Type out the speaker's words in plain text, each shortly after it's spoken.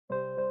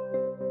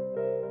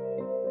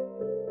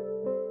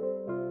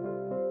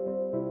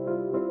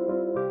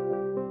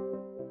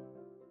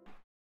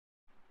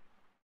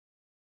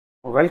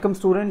Welcome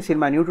students in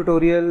my new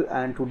tutorial,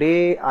 and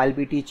today I'll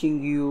be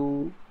teaching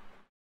you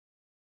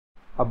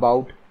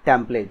about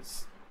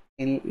templates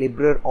in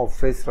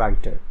LibreOffice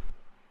Writer.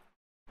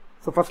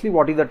 So firstly,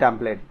 what is a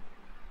template?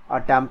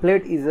 A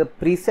template is a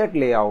preset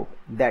layout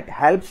that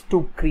helps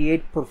to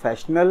create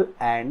professional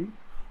and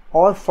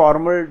or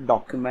formal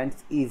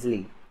documents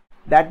easily.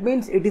 That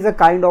means it is a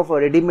kind of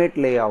a ready-made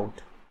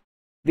layout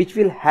which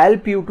will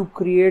help you to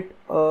create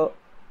a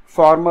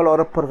formal or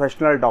a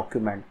professional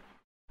document.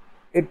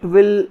 It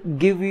will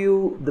give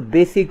you the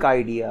basic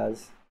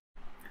ideas,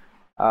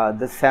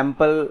 the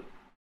sample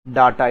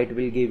data it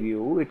will give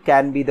you. It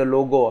can be the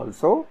logo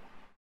also.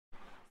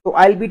 So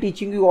I'll be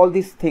teaching you all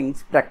these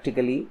things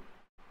practically.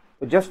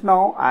 So just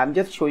now I'm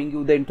just showing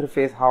you the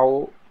interface,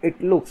 how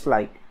it looks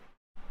like.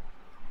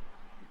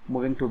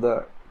 Moving to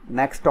the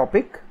next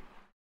topic,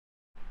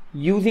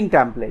 using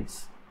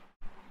templates.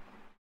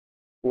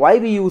 Why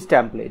we use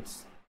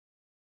templates?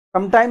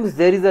 Sometimes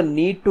there is a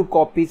need to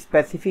copy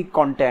specific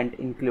content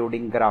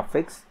including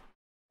graphics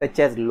such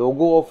as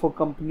logo of a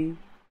company,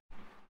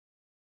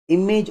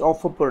 image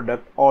of a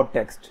product, or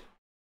text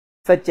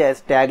such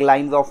as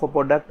taglines of a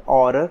product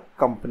or a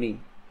company,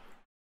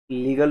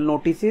 legal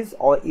notices,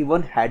 or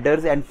even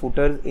headers and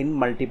footers in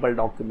multiple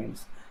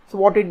documents. So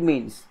what it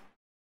means?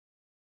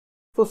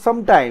 So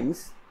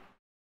sometimes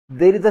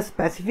there is a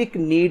specific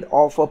need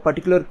of a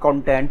particular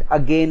content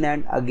again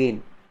and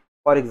again.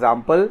 For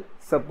example,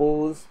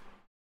 suppose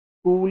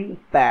school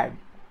pad.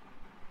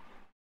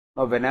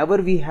 Now whenever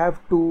we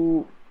have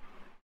to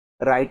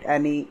write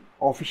any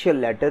official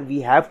letter,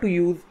 we have to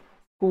use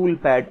school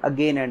pad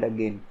again and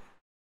again.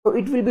 So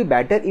it will be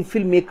better if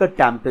we'll make a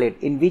template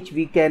in which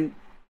we can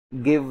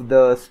give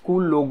the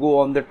school logo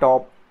on the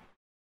top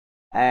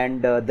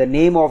and the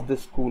name of the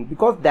school,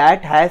 because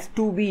that has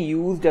to be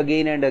used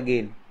again and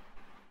again.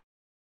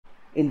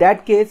 In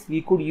that case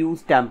we could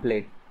use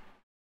template.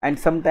 And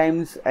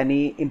sometimes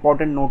any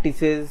important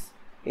notices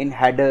in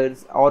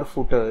headers or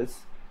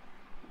footers,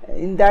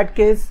 in that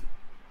case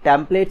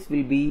templates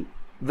will be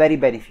very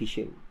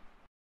beneficial.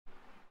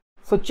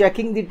 So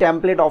checking the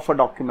template of a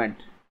document.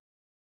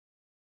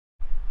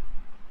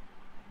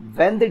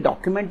 When the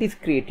document is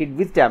created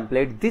with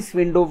template, this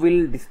window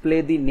will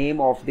display the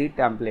name of the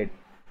template.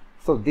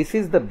 So this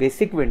is the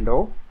basic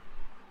window,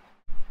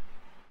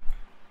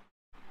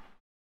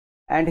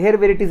 and here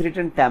where it is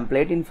written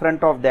template, in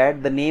front of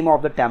that the name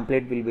of the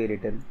template will be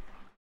written.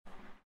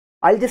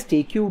 I'll just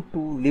take you to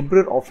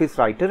LibreOffice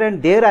Writer,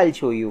 and there I'll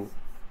show you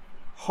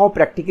how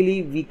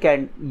practically we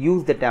can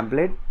use the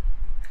template.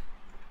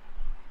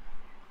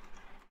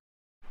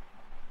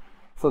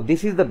 So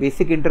this is the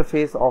basic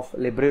interface of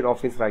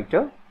LibreOffice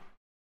Writer,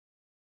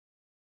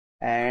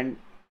 and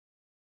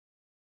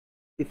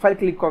if I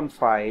click on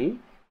File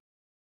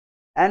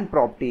and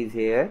Properties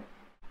here,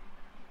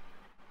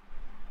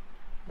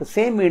 the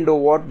same window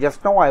what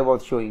just now I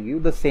was showing you,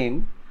 the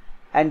same,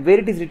 and where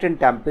it is written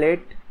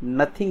template,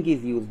 nothing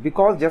is used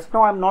because just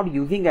now I'm not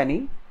using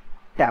any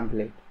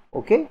template.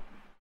 Okay,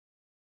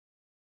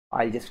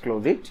 I'll just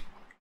close it.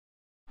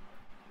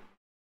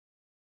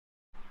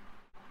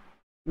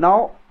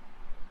 Now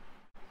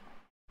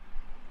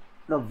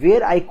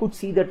where I could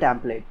see the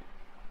template,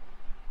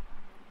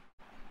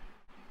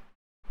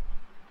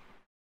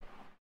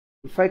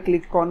 if I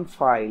click on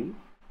File,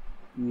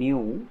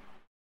 New,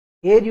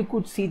 here you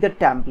could see the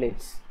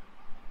templates.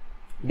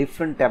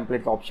 Different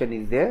templates option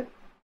is there,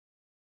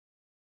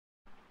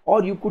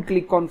 or you could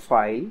click on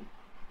File,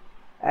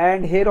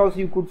 and here also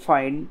you could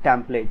find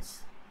templates,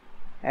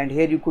 and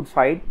here you could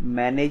find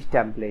Manage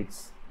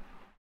Templates.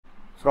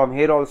 From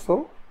here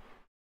also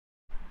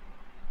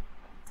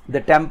the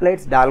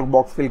templates dialog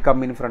box will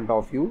come in front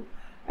of you,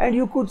 and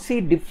you could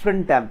see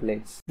different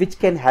templates which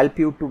can help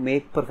you to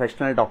make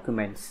professional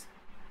documents.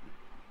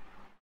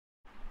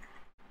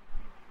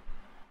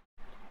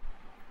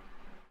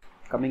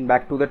 Coming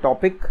back to the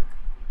topic.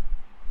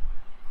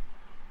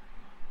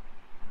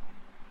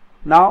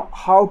 Now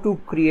how to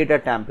create a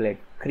template,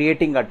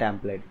 creating a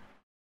template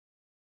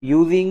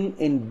using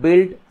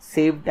inbuilt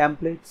saved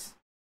templates.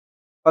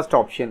 First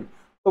option,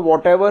 so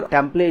whatever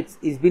templates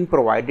is been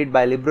provided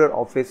by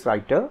LibreOffice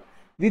Writer,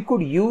 we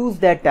could use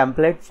that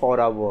template for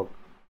our work.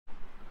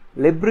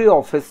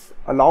 LibreOffice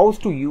allows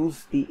to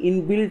use the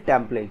inbuilt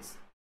templates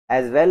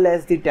as well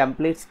as the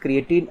templates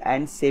created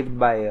and saved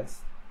by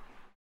us.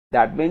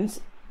 That means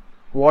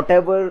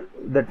whatever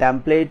the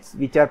templates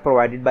which are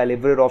provided by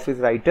LibreOffice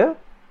Writer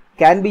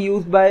can be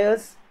used by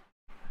us,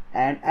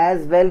 and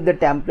as well the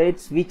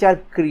templates which are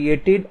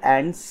created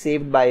and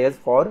saved by us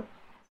for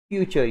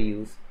future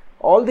use.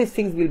 All these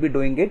things we'll be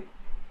doing it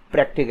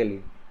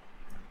practically.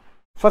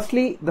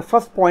 Firstly, the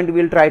first point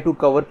we'll try to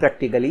cover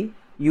practically,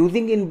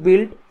 using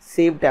inbuilt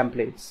saved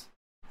templates.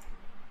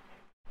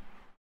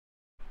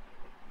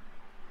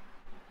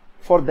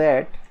 For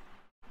that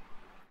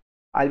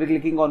I'll be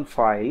clicking on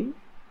File,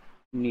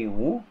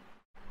 New,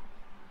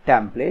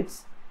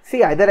 Templates.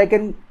 See, either I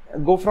can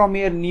go from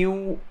here,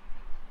 New,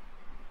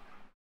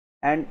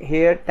 and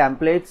here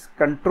templates,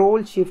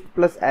 Control Shift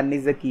plus N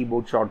is a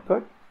keyboard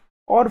shortcut,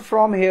 or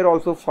from here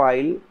also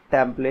file,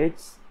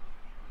 templates,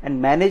 and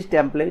manage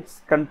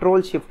templates,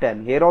 Control Shift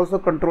N. Here also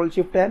Control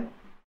Shift N,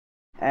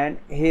 and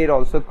here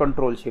also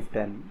Control Shift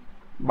N.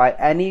 By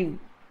any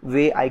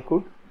way I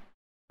could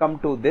come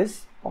to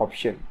this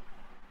option.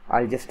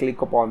 I'll just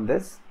click upon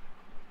this.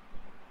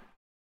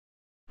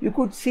 You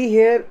could see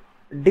here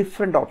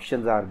different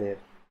options are there.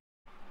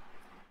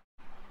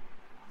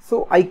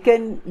 So I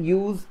can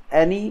use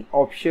any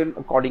option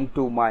according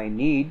to my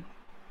need.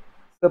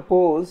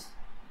 Suppose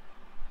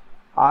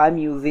I'm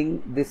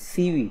using this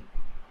CV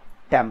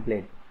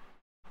template.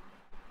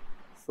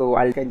 So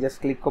I can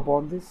just click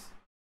upon this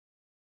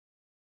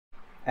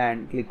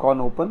and click on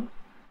open.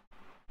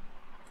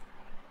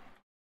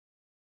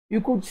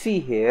 You could see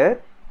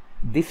here,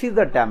 this is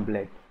the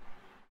template.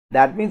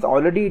 That means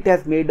already it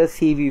has made a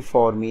CV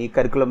for me,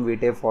 curriculum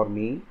vitae for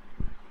me,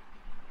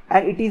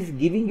 and it is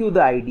giving you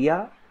the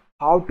idea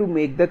how to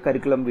make the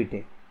curriculum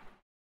vitae.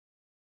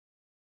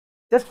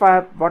 Just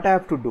what I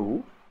have to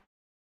do,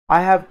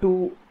 I have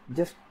to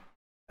just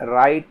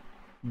write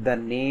the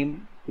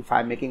name if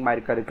I am making my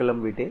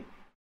curriculum vitae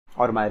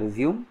or my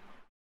resume,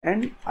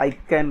 and I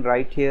can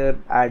write here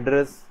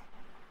address,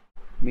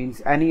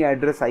 means any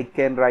address I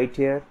can write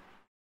here,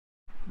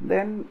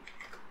 then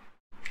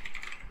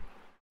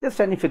just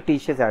any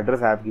fictitious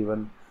address I have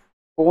given,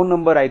 phone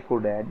number I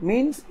could add,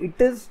 means it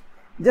is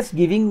just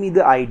giving me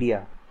the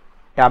idea.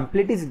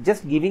 Template is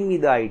just giving me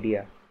the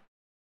idea.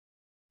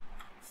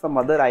 Some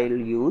other I will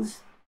use.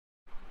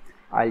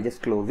 I'll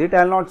just close it.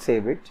 I'll not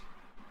save it.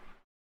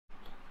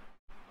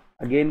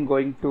 Again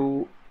going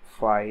to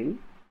file,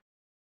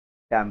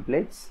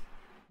 templates,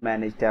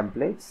 manage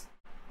templates,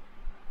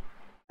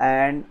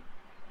 and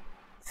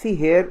see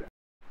here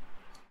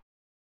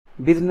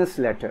business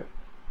letter.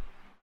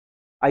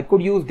 I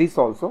could use this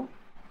also.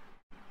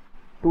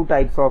 Two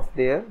types of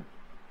there.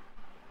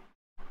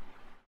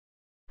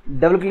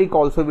 Double click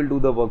also will do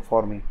the work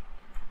for me.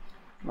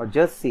 Now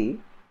just see,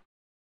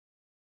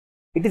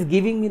 it is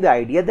giving me the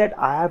idea that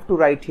I have to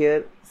write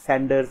here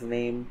sender's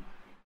name.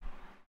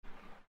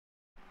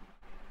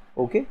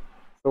 Okay,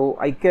 so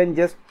I can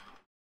just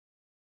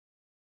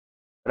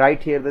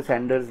write here the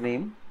sender's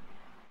name.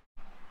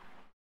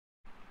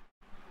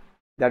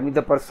 That means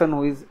the person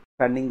who is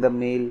sending the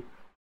mail,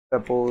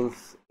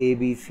 suppose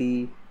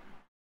ABC,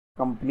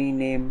 company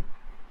name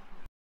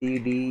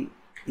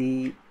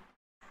CDE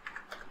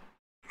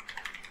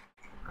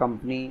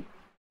company.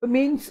 So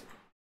means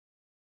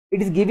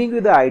it is giving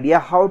you the idea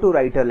how to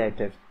write a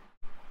letter,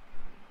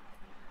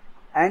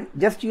 and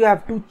just you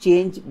have to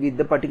change with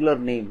the particular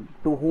name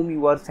to whom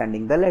you are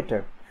sending the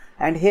letter,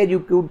 and here you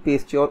could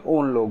paste your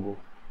own logo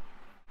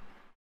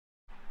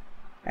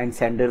and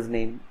sender's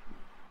name.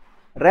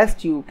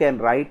 Rest you can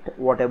write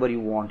whatever you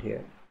want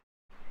here.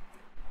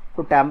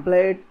 So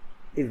template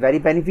is very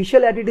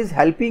beneficial and it is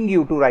helping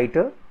you to write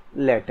a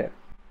letter.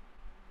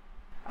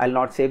 I'll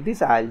not save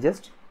this, I'll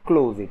just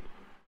close it.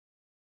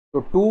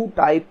 So two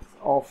types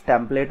of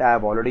template I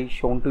have already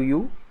shown to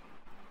you.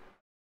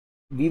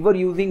 We were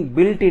using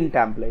built-in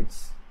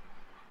templates.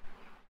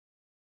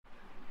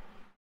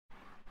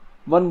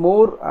 One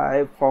more,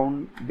 I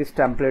found this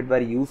template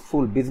very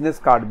useful, business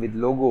card with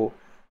logo.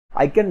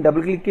 I can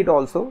double click it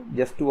also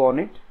just to on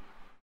it.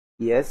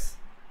 Yes,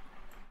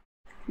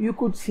 you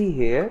could see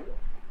here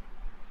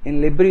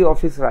in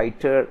LibreOffice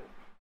Writer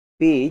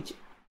page,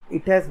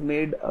 it has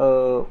made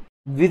a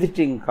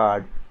visiting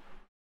card.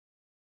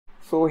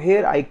 So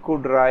here I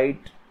could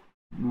write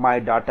my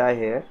data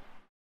here,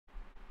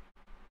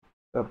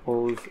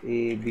 suppose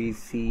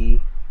ABC,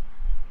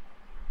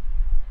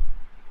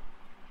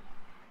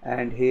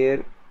 and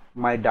here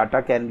my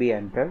data can be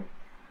entered,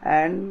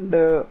 and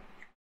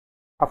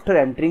after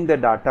entering the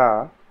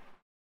data,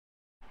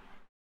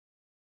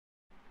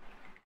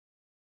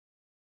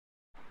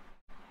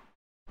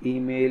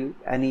 email,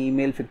 any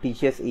email,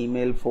 fictitious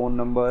email, phone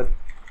number.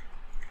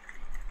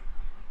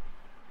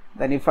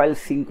 Then if I'll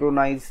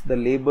synchronize the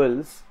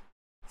labels,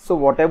 so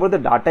whatever the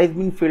data is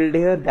being filled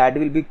here, that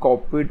will be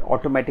copied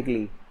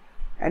automatically,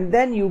 and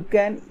then you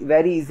can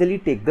very easily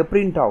take the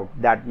printout.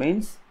 That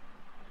means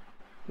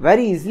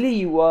very easily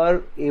you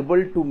are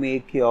able to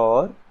make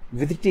your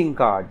visiting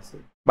cards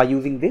by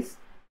using this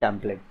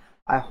template.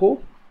 I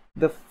hope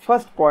the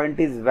first point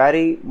is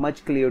very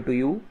much clear to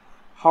you,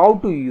 how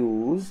to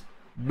use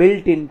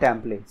built-in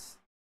templates.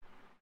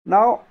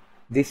 Now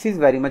this is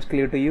very much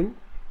clear to you.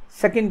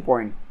 Second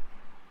point,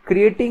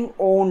 creating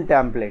own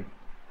template.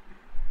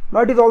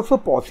 Now it is also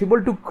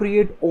possible to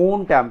create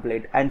own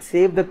template and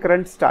save the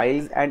current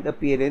styles and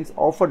appearance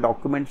of a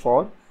document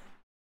for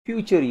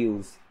future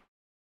use.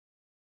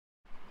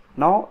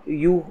 Now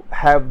you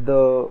have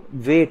the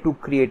way to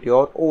create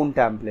your own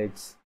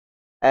templates.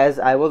 As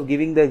I was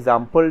giving the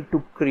example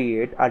to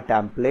create a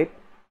template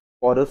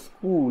for a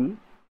school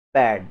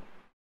pad,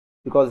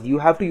 because you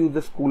have to use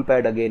the school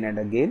pad again and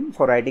again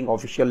for writing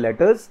official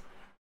letters.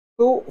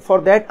 So for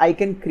that I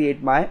can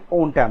create my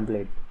own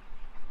template.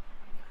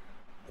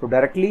 So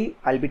directly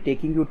I'll be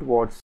taking you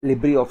towards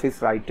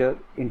LibreOffice Writer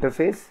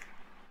interface,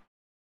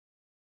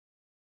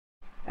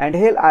 and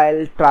here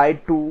I'll try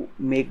to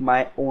make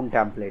my own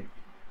template.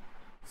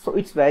 So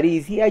it's very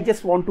easy. I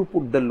just want to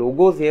put the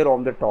logos here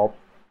on the top.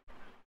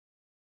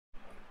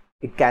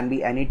 It can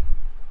be any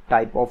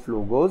type of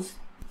logos.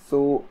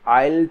 So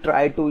I'll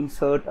try to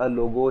insert a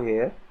logo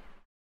here.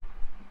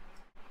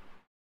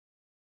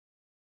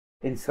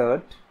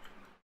 Insert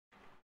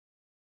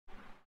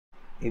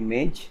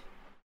image.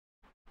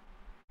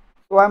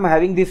 So I'm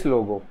having this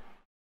logo.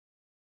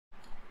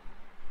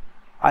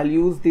 I'll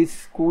use this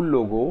school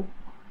logo.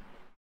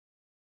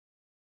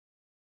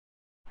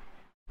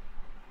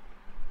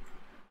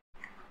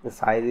 The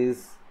size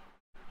is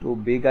too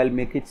big. I'll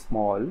make it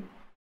small.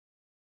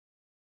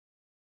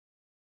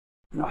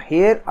 Now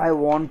here I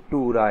want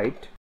to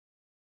write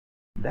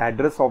the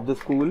address of the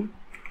school.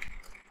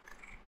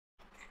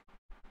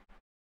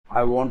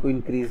 I want to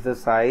increase the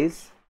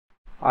size.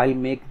 I'll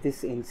make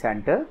this in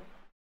center.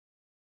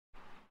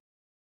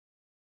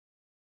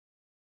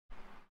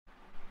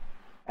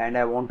 And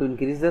I want to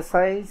increase the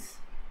size.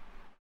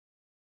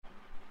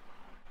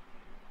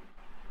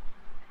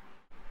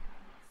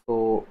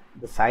 So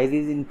the size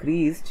is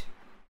increased.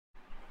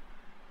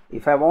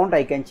 If I want,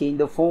 I can change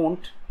the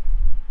font.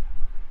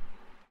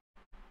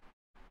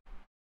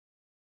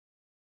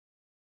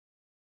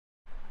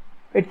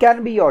 It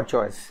can be your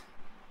choice.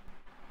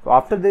 So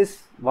after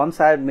this, once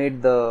I have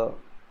made the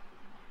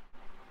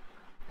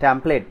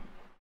template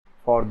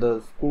for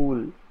the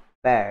school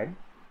pad,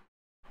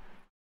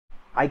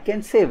 I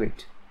can save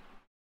it.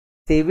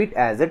 Save it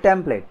as a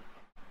template.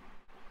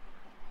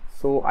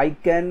 So I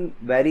can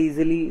very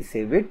easily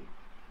save it.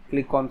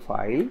 Click on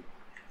File,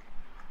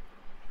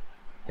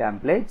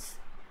 Templates,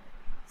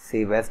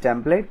 Save as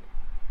Template.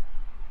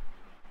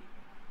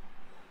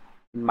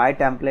 In my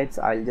templates,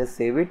 I'll just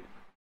save it.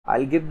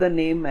 I'll give the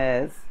name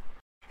as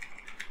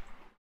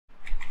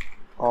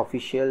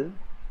Official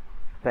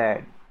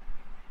Pad.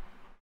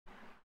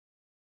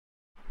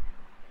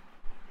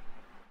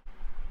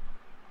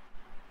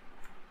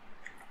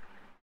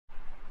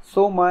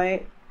 So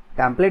my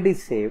template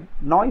is saved.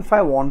 Now if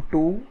I want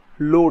to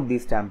load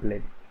this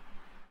template,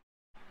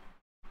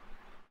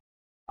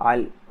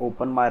 I'll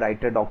open my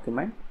writer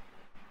document,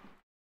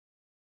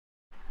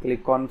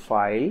 click on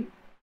File,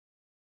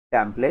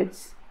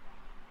 Templates,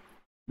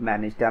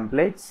 Manage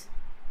Templates.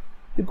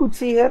 You could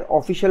see here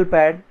Official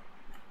Pad.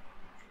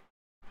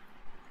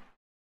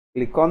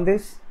 Click on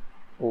this,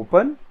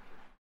 open,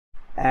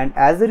 and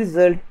as a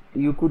result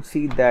you could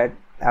see that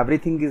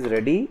everything is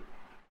ready.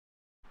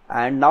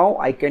 And now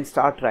I can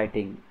start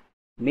writing.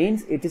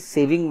 Means it is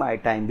saving my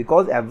time,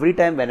 because every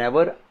time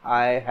whenever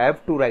I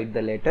have to write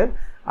the letter,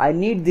 I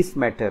need this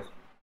matter.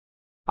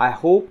 I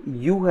hope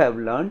you have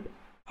learned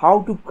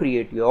how to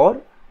create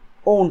your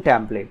own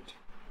template.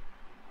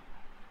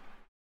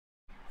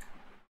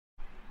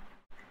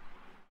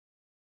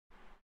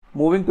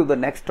 Moving to the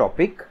next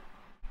topic.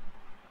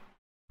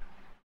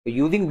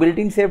 Using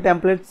built-in save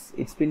templates,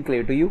 it's been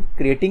clear to you.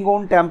 Creating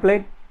own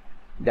template,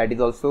 that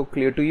is also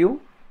clear to you.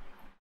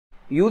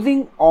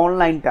 Using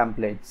online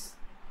templates.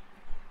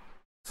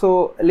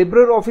 So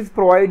LibreOffice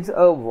provides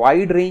a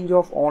wide range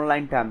of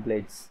online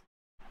templates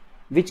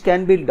which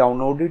can be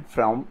downloaded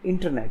from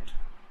internet.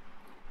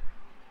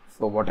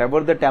 So whatever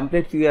the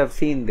templates you have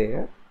seen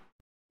there,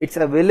 it's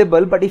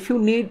available, but if you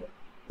need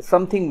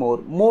something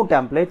more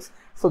templates,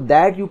 so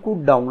that you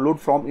could download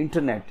from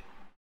internet.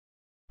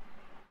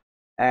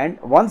 And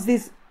once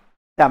these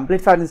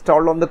templates are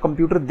installed on the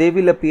computer, they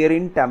will appear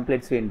in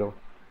templates window.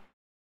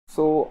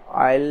 So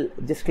I'll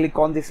just click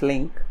on this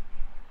link.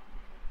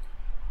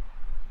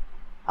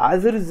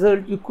 As a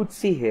result, you could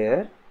see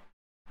here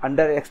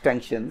under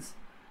extensions,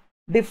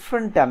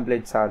 different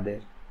templates are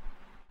there.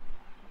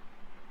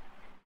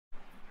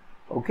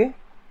 Okay.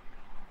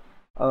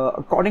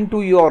 According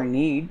to your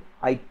need,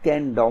 I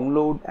can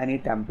download any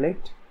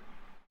template.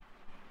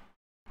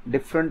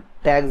 Different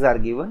tags are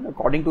given.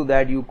 According to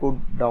that, you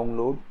could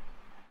download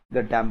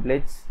the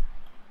templates.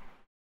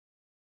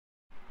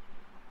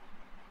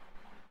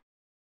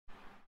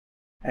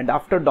 And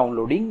after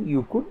downloading,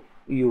 you could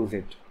use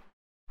it.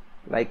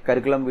 Like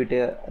curriculum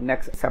vitae,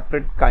 next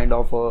separate kind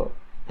of a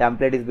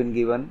template has been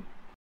given.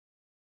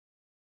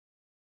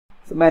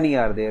 So many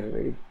are there.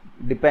 It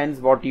depends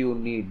what you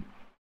need.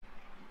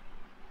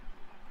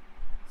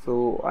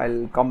 So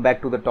I'll come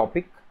back to the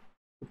topic.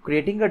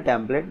 Creating a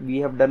template, we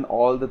have done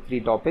all the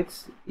three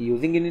topics: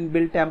 using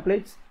inbuilt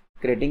templates,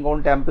 creating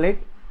own template,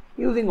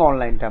 using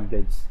online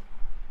templates.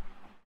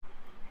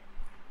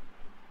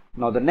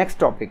 Now the next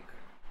topic,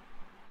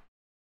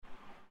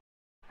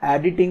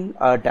 editing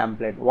a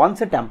template. Once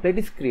a template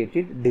is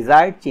created,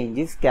 desired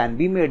changes can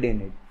be made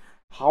in it.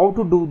 How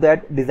to do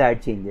that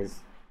desired changes?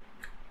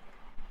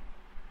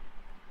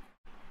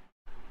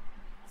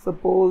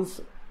 Suppose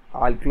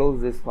I'll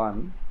close this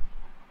one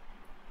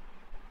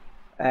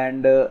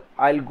and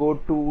I'll go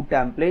to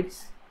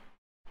templates,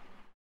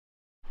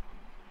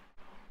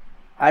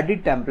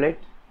 edit template,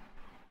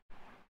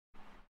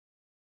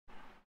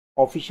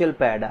 official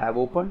pad I have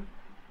opened.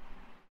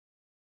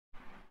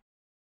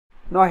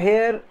 Now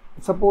here,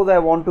 suppose I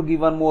want to give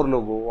one more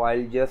logo.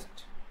 I'll just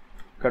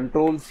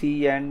Control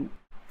C and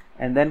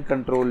then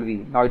Control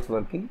V. Now it's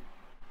working.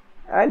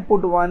 I'll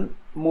put one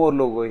more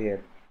logo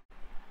here.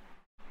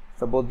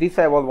 Suppose this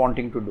I was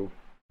wanting to do.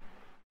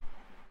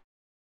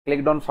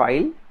 Clicked on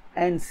File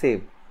and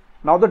Save.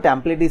 Now the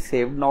template is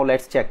saved. Now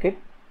let's check it.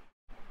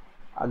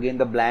 Again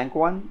the blank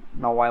one.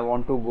 Now I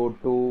want to go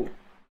to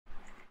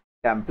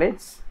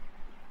Templates,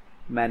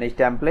 Manage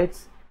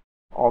Templates,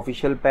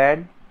 Official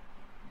Pad,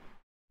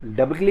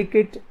 double click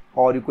it,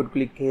 or you could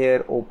click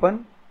here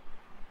Open,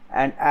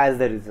 and as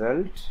the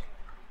result,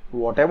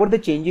 whatever the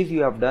changes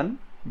you have done,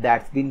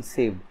 that's been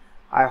saved.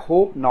 I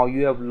hope now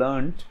you have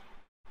learned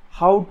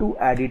how to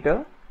edit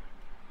a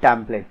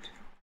template.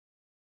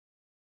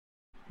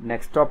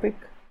 Next topic,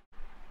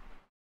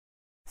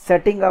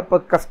 setting up a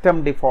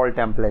custom default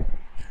template.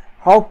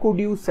 How could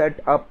you set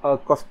up a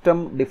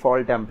custom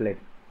default template?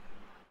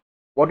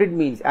 What it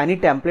means, any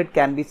template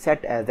can be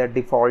set as a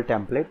default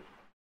template.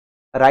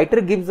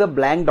 Writer gives a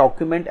blank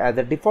document as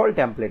a default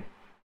template.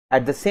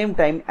 At the same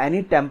time,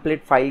 any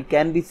template file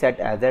can be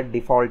set as a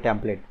default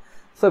template.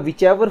 So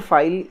whichever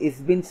file is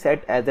been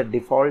set as a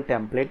default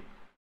template,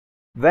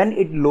 when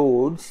it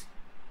loads,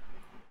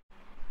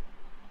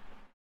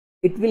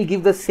 it will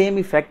give the same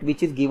effect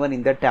which is given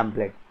in the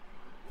template.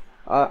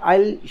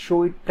 I'll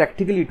show it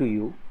practically to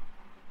you.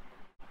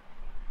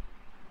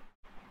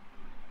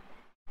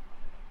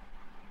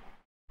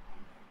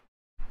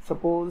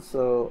 Suppose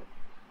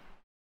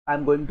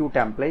I'm going to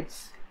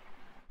Templates,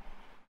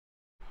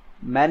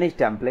 Manage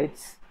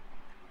Templates,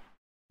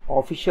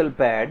 Official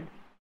Pad,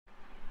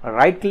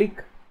 right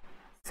click,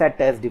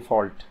 Set as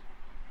Default.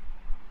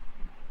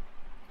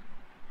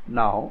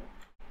 Now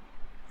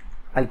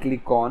I'll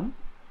click on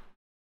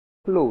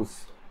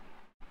Close.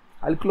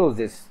 I'll close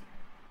this.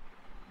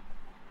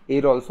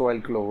 Here also I'll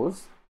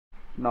close.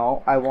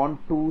 Now I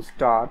want to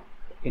start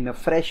in a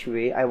fresh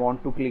way. I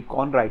want to click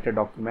on Writer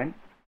Document.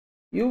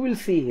 You will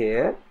see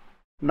here,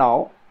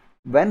 now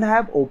when I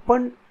have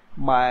opened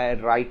my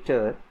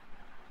Writer,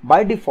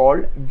 by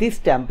default this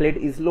template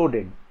is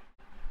loaded.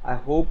 I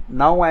hope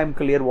now I am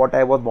clear what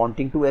I was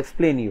wanting to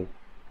explain you.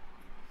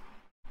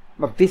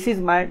 Now this is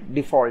my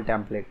default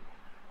template.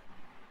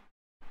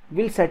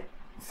 We'll set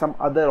some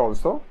other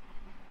also.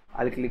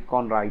 I'll click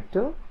on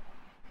Writer,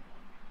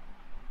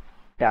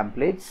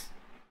 Templates,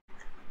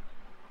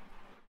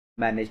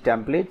 Manage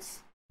Templates.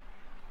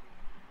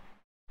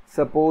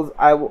 Suppose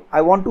I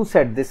want to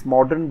set this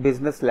modern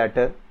business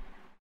letter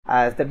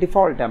as the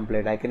default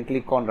template. I can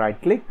click on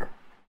right click,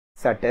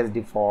 set as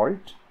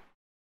default,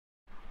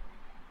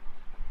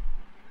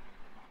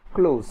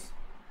 close.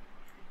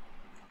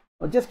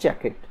 Now just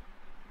check it.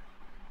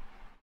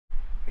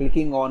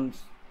 Clicking on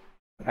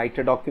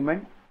Writer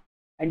Document,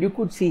 and you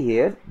could see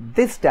here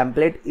this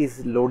template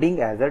is loading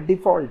as a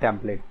default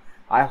template.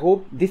 I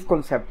hope this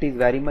concept is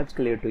very much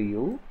clear to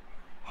you.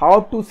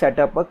 How to set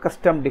up a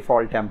custom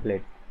default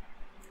template.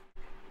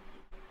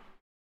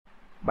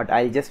 But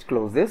I'll just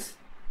close this,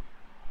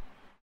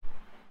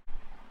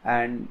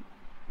 and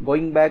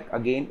going back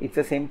again, it's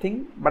the same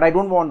thing, but I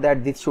don't want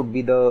that this should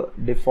be the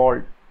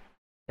default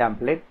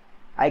template.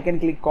 I can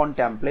click on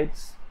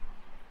Templates,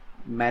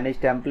 Manage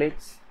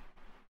Templates,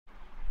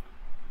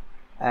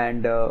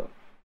 and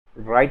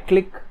right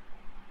click,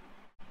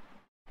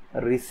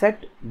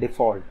 Reset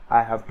Default.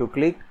 I have to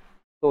click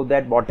so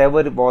that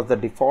whatever was the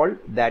default,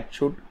 that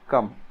should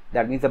come.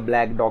 That means a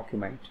black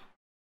document.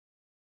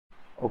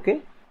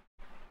 Okay,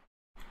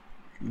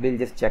 we'll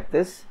just check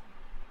this.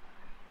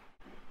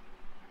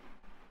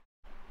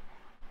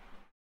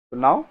 So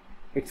now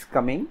it's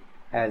coming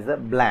as a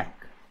blank.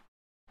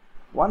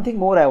 One thing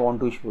more I want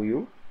to show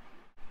you.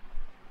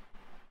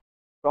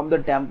 From the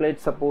template,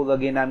 suppose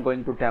again I'm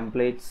going to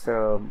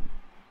Templates,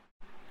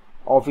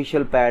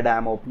 Official Pad I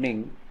am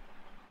opening.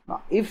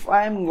 Now if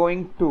I am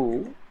going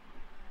to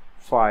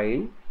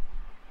File,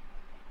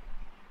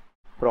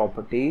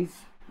 Properties,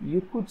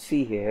 you could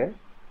see here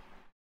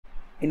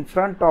in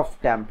front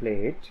of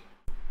Template,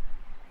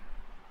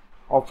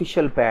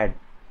 Official Pad.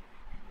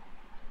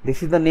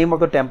 This is the name of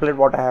the template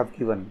what I have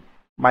given.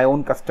 My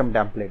own custom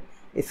template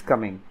is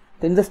coming.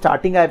 In the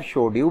starting I have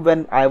showed you,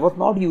 when I was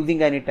not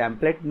using any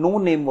template, no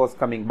name was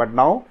coming, but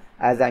now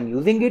as I am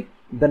using it,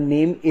 the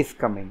name is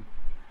coming.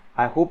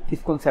 I hope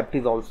this concept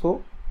is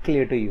also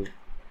clear to you.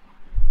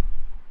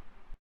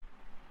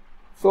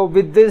 So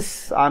with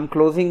this I am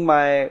closing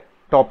my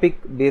topic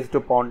based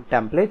upon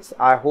templates.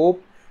 I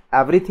hope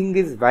everything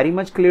is very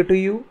much clear to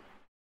you.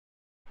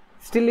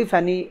 Still, if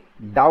any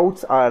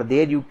doubts are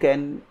there, you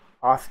can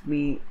ask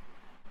me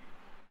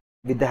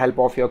with the help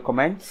of your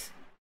comments.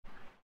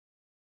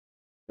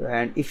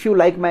 And if you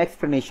like my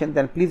explanation,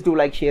 then please do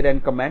like, share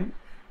and comment,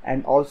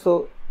 and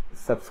also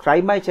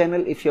subscribe my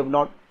channel if you have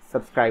not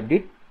subscribed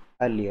it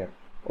earlier.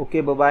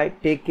 Okay, bye bye,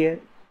 take care,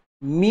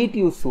 meet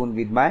you soon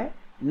with my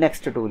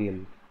next tutorial.